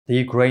The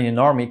Ukrainian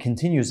army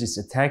continues its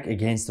attack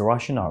against the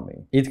Russian army.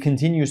 It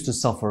continues to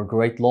suffer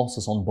great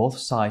losses on both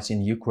sides in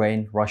the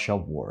Ukraine-Russia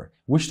war,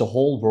 which the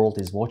whole world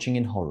is watching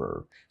in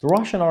horror. The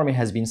Russian army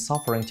has been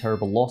suffering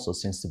terrible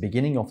losses since the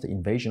beginning of the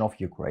invasion of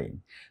Ukraine.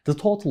 The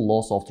total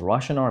loss of the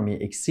Russian army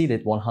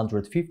exceeded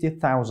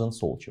 150,000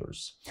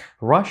 soldiers.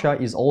 Russia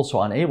is also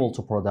unable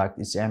to produce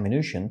its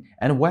ammunition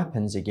and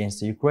weapons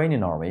against the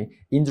Ukrainian army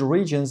in the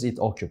regions it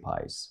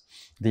occupies.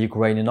 The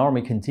Ukrainian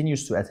army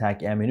continues to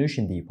attack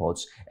ammunition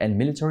depots and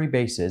military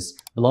bases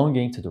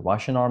belonging to the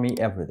Russian army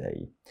every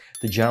day.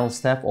 The General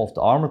Staff of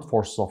the Armed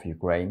Forces of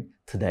Ukraine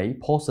today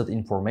posted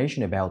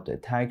information about the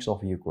attacks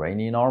of the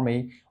Ukrainian army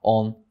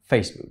on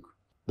Facebook.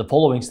 The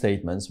following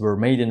statements were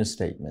made in a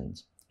statement.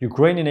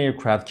 Ukrainian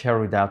aircraft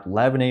carried out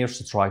 11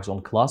 airstrikes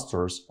on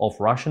clusters of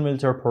Russian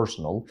military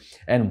personnel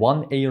and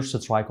 1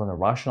 airstrike on a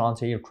Russian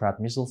anti-aircraft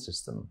missile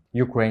system.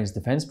 Ukraine's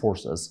defense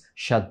forces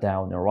shot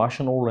down a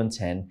Russian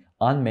Orlan-10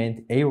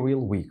 unmanned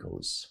aerial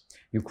vehicles.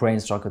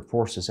 Ukraine's rocket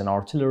forces and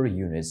artillery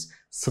units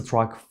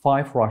struck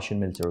 5 Russian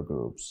military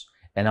groups,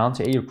 an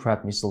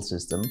anti-aircraft missile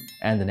system,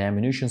 and an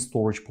ammunition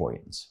storage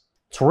point.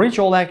 To reach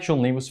all actual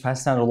news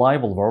fast and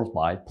reliable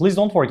worldwide, please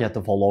don't forget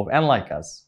to follow and like us.